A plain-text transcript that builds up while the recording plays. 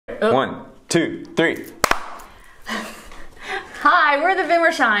Oh. 1, 2, 3. Hi, we're the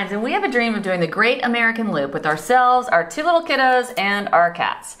Boomershines, and we have a dream of doing the Great American Loop with ourselves, our 2 little kiddos, and our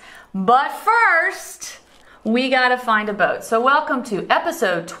cats. But first, we gotta find a boat. So welcome to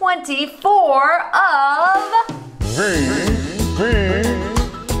episode 24 of V.B.S.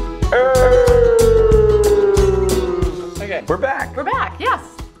 Okay, we're back. We're back, yes.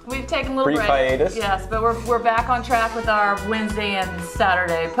 We've taken a little break. Hiatus. Yes, but we're back on track with our Wednesday and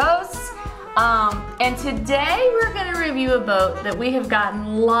Saturday posts. And today we're going to review a boat that we have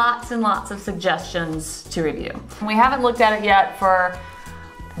gotten lots and lots of suggestions to review. We haven't looked at it yet for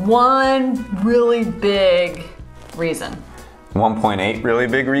one really big reason. 1.8 really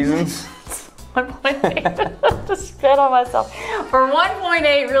big reasons? 1.8, just spit on myself. For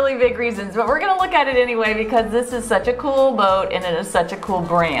 1.8 really big reasons, but we're gonna look at it anyway because this is such a cool boat and it is such a cool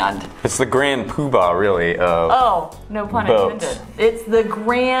brand. It's the grand poobah, really, of no pun boats. intended. It's the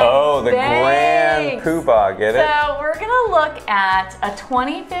Grand the Banks. grand poobah, get it? So we're gonna look at a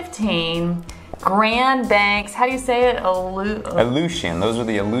 2015 Grand Banks, how do you say it? Aleutian, those are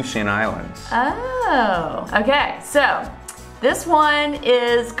the Aleutian Islands. Oh, okay, so this one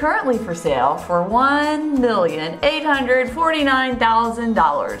is currently for sale for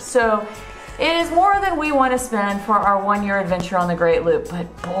 $1,849,000. So it is more than we want to spend for our 1-year adventure on the Great Loop, but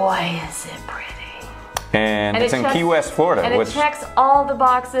boy, is it pretty. And it's in Key West, Florida. And it checks all the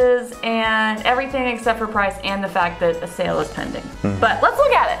boxes and everything except for price and the fact that a sale is pending. But let's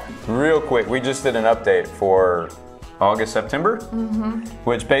look at it. Real quick, we just did an update for August, September,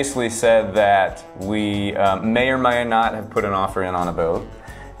 which basically said that we may or may not have put an offer in on a boat,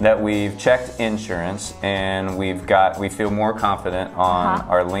 that we've checked insurance, and we feel more confident on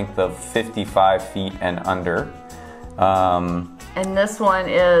our length of 55 feet and under. And this one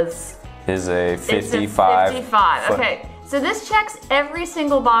is a 55. 55. Okay, so this checks every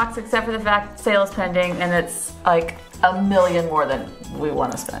single box except for the fact that sale is pending, and it's like $1 million more than we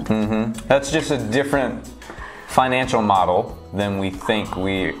want to spend. That's just a different financial model than we think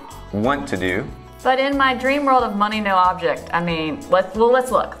we want to do. But in my dream world of money no object, I mean, let's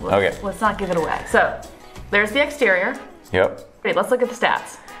look. Let's not give it away. So there's the exterior. Yep. Wait, let's look at the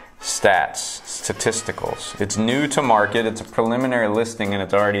stats. Statisticals. It's new to market. It's a preliminary listing, and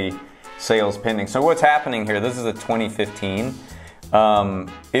it's already sales pending. So what's happening here? This is a 2015.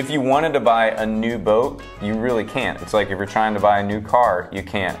 If you wanted to buy a new boat, you really can't. It's like if you're trying to buy a new car, you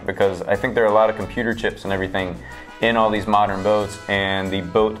can't, because I think there are a lot of computer chips and everything in all these modern boats, and the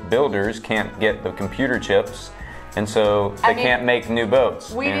boat builders can't get the computer chips, and so they can't make new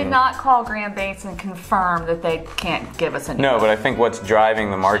boats. We did not call Grand Banks and confirm that they can't give us a new boat. No, but I think what's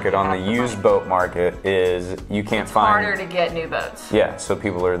driving the market on the used boat market is you can't find... It's harder to get new boats. Yeah, so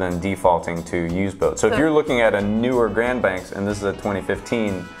people are then defaulting to used boats. So if you're looking at a newer Grand Banks and this is a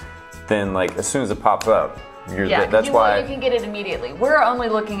 2015, then like as soon as it pops up, that's why you can get it immediately. We're only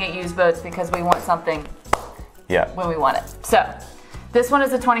looking at used boats because we want something when we want it. So this one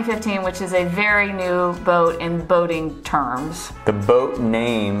is a 2015, which is a very new boat in boating terms. The boat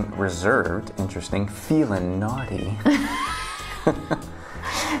name reserved, interesting, feeling naughty.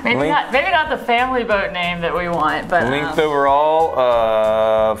 maybe not the family boat name that we want, but length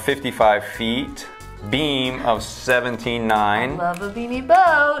overall 55 feet, beam of 17.9. I love a beanie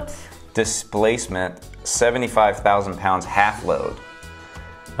boat. Displacement 75,000 pounds half load.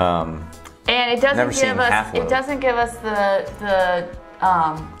 And it doesn't give us the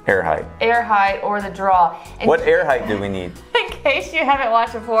air height or the draw. What air height do we need? In case you haven't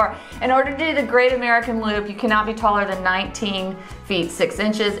watched before, in order to do the Great American Loop, you cannot be taller than 19 feet 6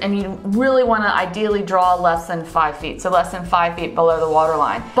 inches, and you really want to ideally draw less than 5 feet, so less than 5 feet below the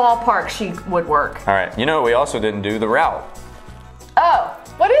waterline. Ballpark sheet would work. All right, you know what we also didn't do? The route. Oh,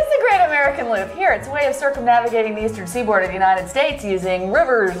 what is the Great American Loop? Here, it's a way of circumnavigating the eastern seaboard of the United States using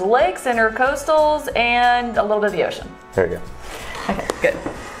rivers, lakes, intercoastals, and a little bit of the ocean. There you go. Okay, good.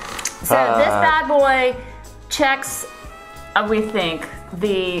 So this bad boy checks, we think,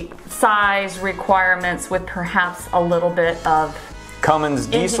 the size requirements with perhaps a little bit of Cummins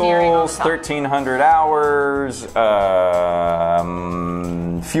diesels, 1,300 hours,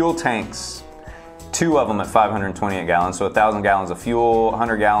 fuel tanks. 2 of them at 528 gallons, so 1,000 gallons of fuel,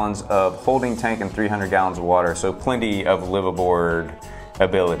 100 gallons of holding tank, and 300 gallons of water, so plenty of live-aboard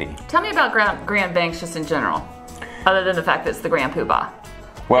ability. Tell me about Grand Banks just in general, other than the fact that it's the Grand Poobah.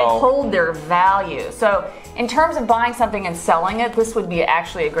 Well, they hold their value. So in terms of buying something and selling it, this would be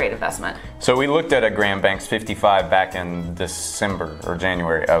actually a great investment. So we looked at a Grand Banks 55 back in December or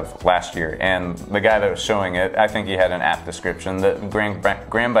January of last year, and the guy that was showing it, I think he had an apt description that Grand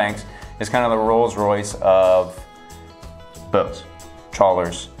Banks is kind of the Rolls Royce of boats,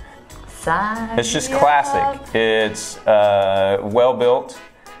 trawlers. Sign It's just me classic. up. It's well built.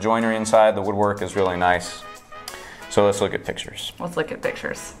 Joinery inside, the woodwork is really nice. So let's look at pictures. Let's look at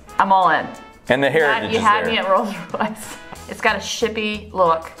pictures. I'm all in. And the heritage You is had there. me at Rolls Royce. It's got a shippy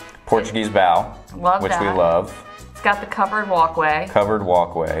look. Portuguese bow, Love which that. we love. It's got the covered walkway. Covered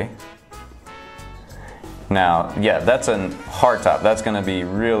walkway. Now, yeah, that's a hard top. That's going to be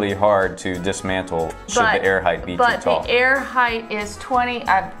really hard to dismantle should the air height be too tall. But the air height is 20,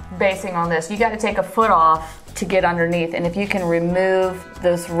 I'm basing on this. You got to take a foot off to get underneath. And if you can remove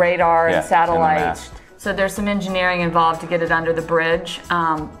this radar and and the satellite. mast. So there's some engineering involved to get it under the bridge.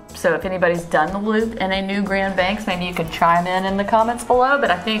 So if anybody's done the loop in a new Grand Banks, maybe you can chime in the comments below. But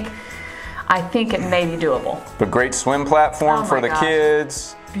I think it may be doable. But great swim platform Oh for my the gosh.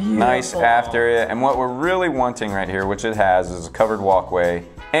 kids. Beautiful. Nice after it. And what we're really wanting right here, which it has, is a covered walkway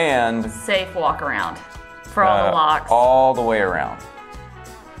and Safe walk around for all the locks. all the way around.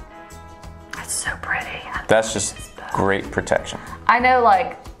 That's so pretty. That's just great protection. I know,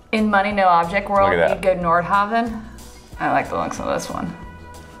 like, in Money No Object World, Look at that. you'd go Nordhaven. I like the looks of this one.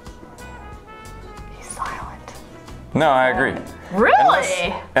 He's silent. No, I agree.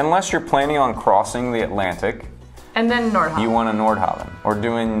 Really? Unless you're planning on crossing the Atlantic, And then Nordhaven. you want a Nordhaven or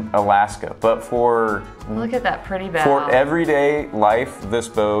doing Alaska. But for Look at that pretty bow. for everyday life, this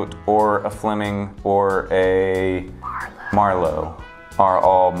boat or a Fleming or a Marlowe are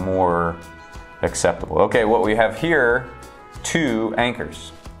all more acceptable. Okay, what we have here, 2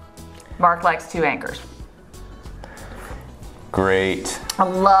 anchors. Mark likes 2 anchors. Great. I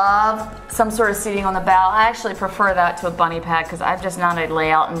love some sort of seating on the bow. I actually prefer that to a bunny pad because I'm just not a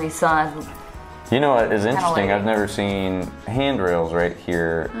layout in the sun. You know what is interesting? lady. I've never seen handrails right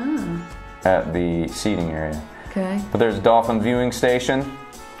here at the seating area. Okay. But there's a dolphin viewing station.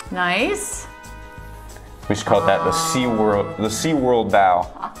 Nice. We should call that the SeaWorld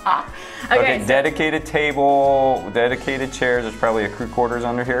bow. Okay, dedicated table, dedicated chairs. There's probably a crew quarters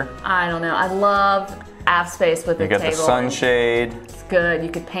under here. I don't know. I love aft space with the You got table. the sunshade. It's good. You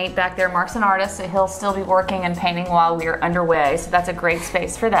could paint back there. Mark's an artist, so he'll still be working and painting while we are underway. So that's a great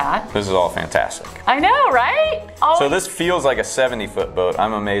space for that. This is all fantastic. I know, right? So this feels like a 70-foot boat.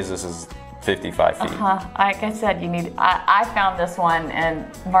 I'm amazed this is 55 feet. Like I said, I found this one, and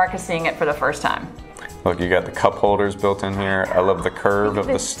Mark is seeing it for the first time. Look, you got the cup holders built in here. I love the curve of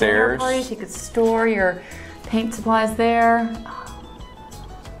the stairs. You could store your paint supplies there.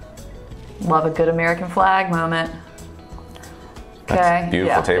 Love a good American flag moment. Okay. That's a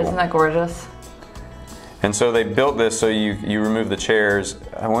beautiful table. Isn't that gorgeous? And so they built this so you remove the chairs.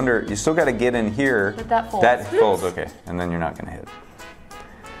 I wonder, you still got to get in here. But that folds. That folds, okay. And then you're not going to hit.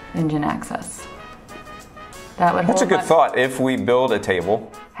 Engine access. That would That's a hold good thought. If we build a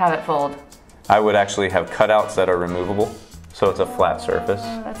table, Have it fold. I would actually have cutouts that are removable. So it's a flat surface.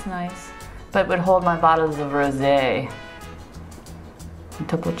 Oh, that's nice. But it would hold my bottles of rosé. And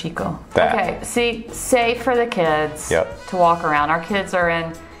Topo Chico. That. Okay, see, safe for the kids to walk around. Our kids are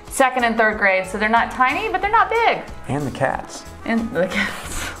in 2nd and 3rd grade, so they're not tiny, but they're not big. And the cats. And the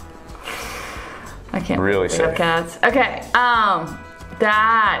cats. I can't Really believe we have safe. cats. Okay,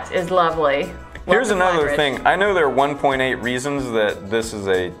 that is lovely. Here's Love the another fly bridge. thing. I know there are 1.8 reasons that this is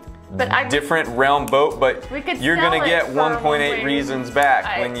a different realm boat, but We could you're sell going to it get for 1.8 reasons back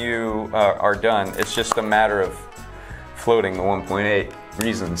Right. when you are done. It's just a matter of floating the 1.8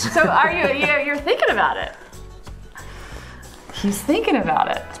 reasons. So you're thinking about it. He's thinking about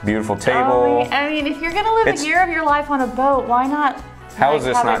it. It's a beautiful table. I mean, if you're gonna live a year of your life on a boat, why not? How is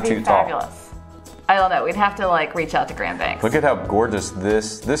this have it not be too tall? fabulous? I don't know. We'd have to reach out to Grand Banks. Look at how gorgeous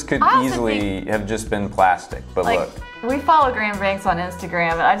this could I also easily have just been plastic, but look. We follow Grand Banks on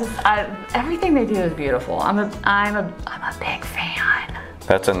Instagram, and everything they do is beautiful. I'm a big fan.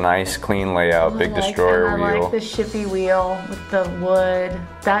 That's a nice, clean layout, big destroyer I wheel. like the shippy wheel with the wood.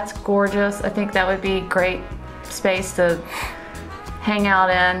 That's gorgeous. I think that would be great space to hang out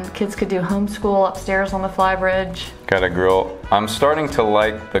in. Kids could do homeschool upstairs on the flybridge. Got a grill. I'm starting to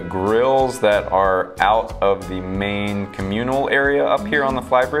like the grills that are out of the main communal area up here on the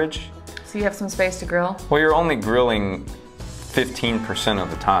flybridge. So you have some space to grill? Well, you're only grilling 15% of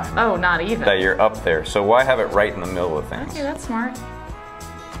the time. Oh, not even. That you're up there. So why have it right in the middle of things? Okay, that's smart.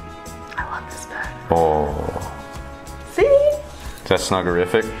 I love this bed. Oh, See? is that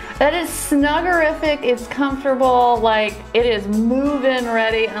snuggerific? That is snuggerific. It's comfortable. It is move-in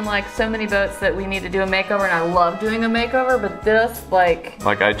ready, unlike so many boats that we need to do a makeover, and I love doing a makeover, but this, Like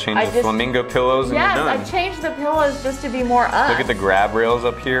I changed the flamingo pillows and yes, you're done. I changed the pillows just to be more us. Look at the grab rails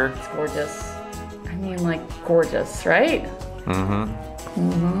up here. It's gorgeous. I mean, gorgeous, right?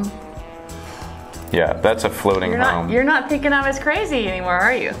 Yeah, that's a floating home. You're not thinking I'm as crazy anymore,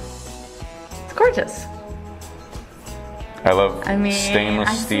 are you? It's gorgeous. I love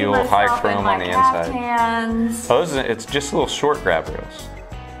stainless steel, high chrome on the inside. Oh, it's just little short grab rails.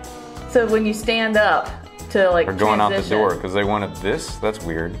 So when you stand up to like Or going out the door, because they wanted this. That's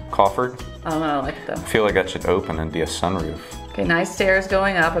weird. Coffered. I don't know, I like it though. I feel like that should open and be a sunroof. Okay, nice stairs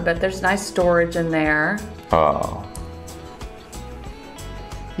going up. I bet there's nice storage in there. Oh.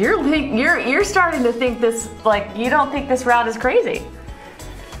 You're starting to think this, like, you don't think this route is crazy.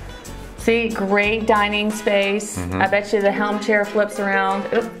 See, great dining space. I bet you the helm chair flips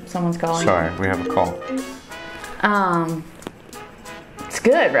around. Oop, someone's calling. Sorry, we have a call. It's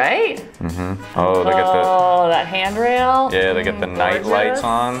good, right? Oh, they got that handrail. Yeah, they got the night lights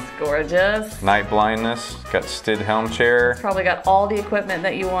on. It's gorgeous. Night blindness. Got Stid helm chair. Probably got all the equipment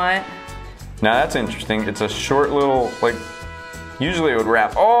that you want. Now that's interesting. It's a short little, like, usually it would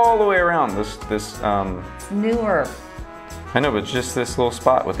wrap all the way around this. It's newer. I know, but it's just this little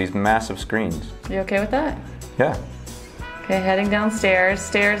spot with these massive screens. You okay with that? Yeah. Okay, heading downstairs.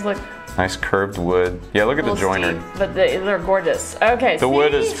 Stairs look nice curved wood. Yeah, look at the joinery. Steep, but they're gorgeous. Okay. The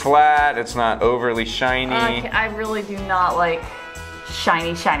wood is flat. It's not overly shiny. I really do not like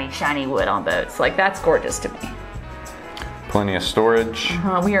shiny, shiny, shiny wood on boats. Like, that's gorgeous to me. Plenty of storage.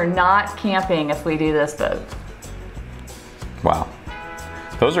 We are not camping if we do this boat. Wow.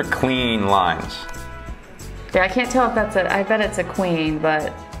 Those are clean lines. Yeah, I can't tell if that's I bet it's a queen,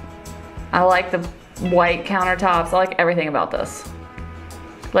 but I like the white countertops. I like everything about this.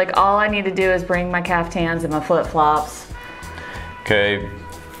 Like, all I need to do is bring my caftans and my flip-flops. Okay,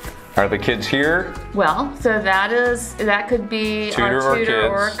 are the kids here? Well, so that could be tutor our tutor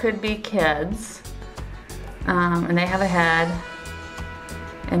or it could be kids. And they have a head.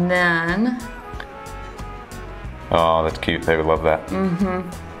 And then... Oh, that's cute. They would love that.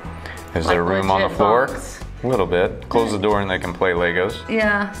 Is there room on the floor? Bunks. A little bit. Close the door and they can play Legos.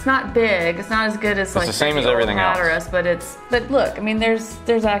 Yeah, it's not big. It's not as good as like the same as everything else. But look, I mean, there's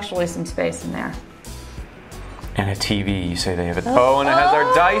actually some space in there. And a TV. You say they have it. Oh, and it has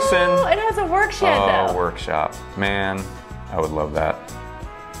our Dyson. It has a work shed though. Oh, workshop. Man, I would love that.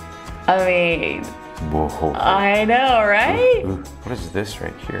 I mean, whoa. I know, right? Ooh, what is this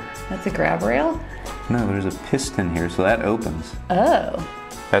right here? That's a grab rail? No, there's a piston here, so that opens. Oh.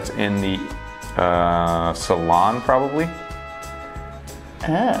 That's in the salon, probably.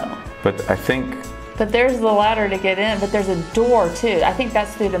 Oh. But I think... But there's the ladder to get in, but there's a door too. I think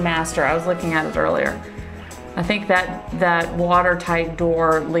that's through the master. I was looking at it earlier. I think that watertight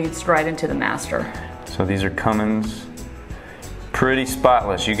door leads right into the master. So these are Cummins. Pretty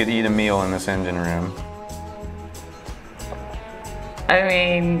spotless. You could eat a meal in this engine room. I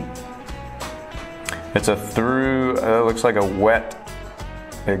mean... It's a through, looks like a wet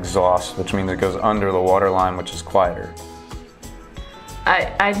exhaust, which means it goes under the water line, which is quieter.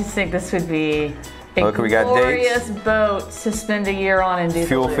 I just think this would be a Look, we got glorious dates. boat to spend a year on and do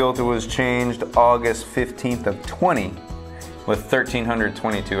Fuel filter was changed August 15th of 20 with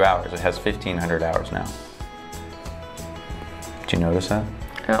 1,322 hours. It has 1,500 hours now. Did you notice that?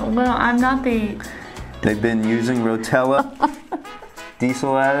 Oh, well, I'm not the... They've been using Rotella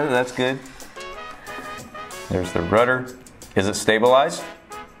diesel additive. That's good. There's the rudder. Is it stabilized?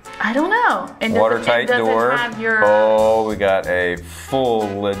 I don't know. And watertight door. Have your oh, we got a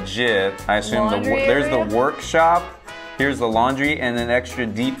full legit. I assume there's the workshop. Here's the laundry and an extra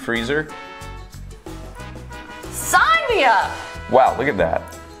deep freezer. Sign me up! Wow, look at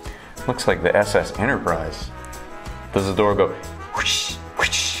that. Looks like the SS Enterprise. Does the door go whoosh,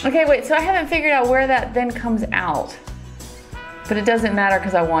 whoosh? Okay, wait, so I haven't figured out where that then comes out. But it doesn't matter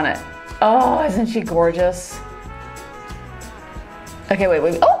because I want it. Oh, isn't she gorgeous? Okay,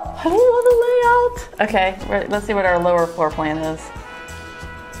 wait. Oh, I love the layout. Okay, let's see what our lower floor plan is.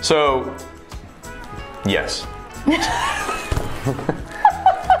 So, yes.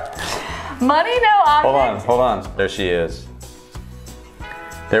 Money, no object. Hold on. There she is.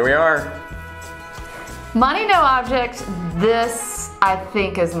 There we are. Money, no object. This, I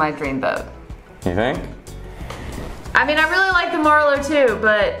think, is my dream boat. You think? I mean, I really like the Marlowe too,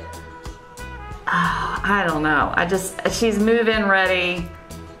 but I don't know. She's move-in ready.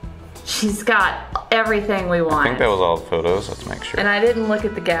 She's got everything we want. I think that was all the photos. Let's make sure. And I didn't look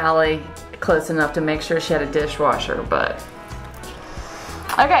at the galley close enough to make sure she had a dishwasher, but.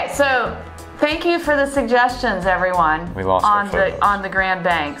 Okay, so thank you for the suggestions, everyone. We lost our photos. On the Grand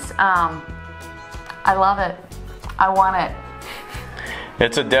Banks. I love it. I want it.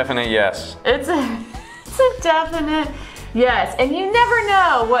 It's a definite yes. It's a definite yes. And you never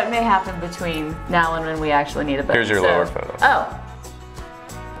know what may happen between now and when we actually need a boat. Here's your lower photo.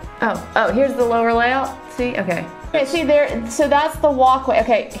 Oh, here's the lower layout. See? Okay. Okay, see there, so that's the walkway.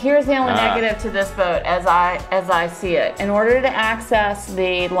 Okay, here's the only negative to this boat as I see it. In order to access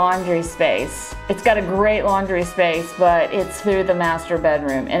the laundry space, it's got a great laundry space, but it's through the master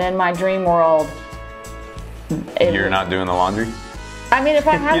bedroom. And in my dream world, you're not doing the laundry? I mean, if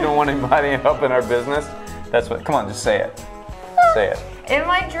I have... You don't want anybody helping our business? That's what, come on, just say it. Say it. In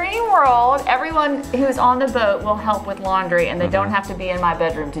my dream world, everyone who's on the boat will help with laundry, and they don't have to be in my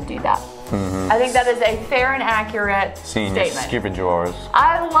bedroom to do that. I think that is a fair and accurate statement. Stupid drawers.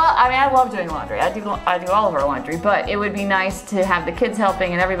 I love doing laundry. I do all of our laundry, but it would be nice to have the kids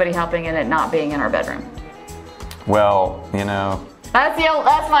helping and everybody helping and it not being in our bedroom. Well, you know. That's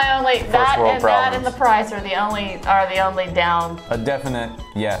my only. That and the price are the only down. A definite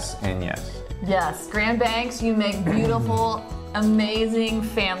yes and yes. Yes, Grand Banks, you make beautiful, amazing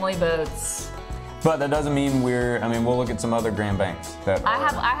family boats. But that doesn't mean we'll look at some other Grand Banks.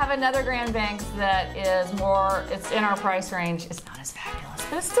 I have another Grand Banks that is more, it's in our price range. It's not as fabulous,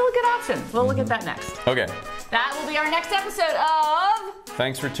 but it's still a good option. We'll look at that next. Okay. That will be our next episode of...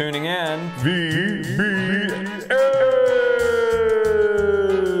 Thanks for tuning in. V.B.S.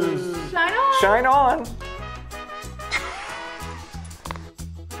 Shine on. Shine on.